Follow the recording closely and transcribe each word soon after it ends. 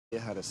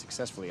How to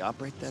successfully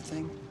operate that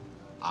thing?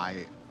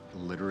 I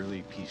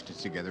literally pieced it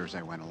together as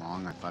I went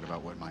along. I thought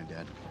about what my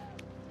dad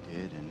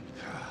did, and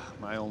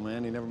My old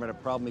man, he never met a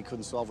problem he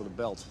couldn't solve with a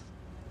belt.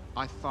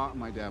 I thought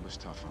my dad was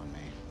tough on me.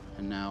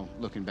 And now,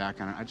 looking back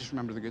on it, I just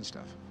remember the good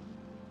stuff.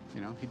 You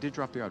know, he did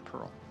drop the odd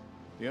pearl.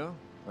 Yeah?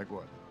 Like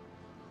what?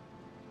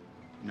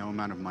 No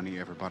amount of money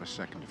ever bought a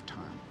second of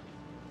time.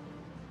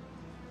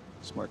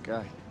 Smart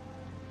guy.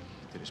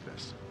 Did his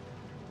best.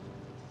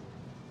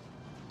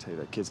 I tell you,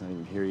 that kid's not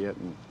even here yet,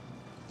 and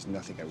there's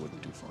nothing I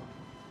wouldn't do for him.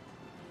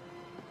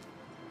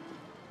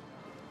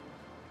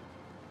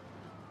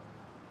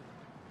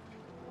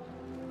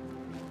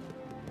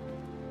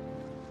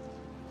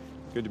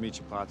 Good to meet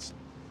you, Potts.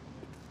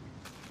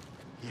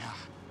 Yeah.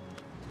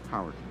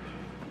 Howard,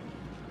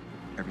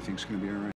 everything's gonna be all right.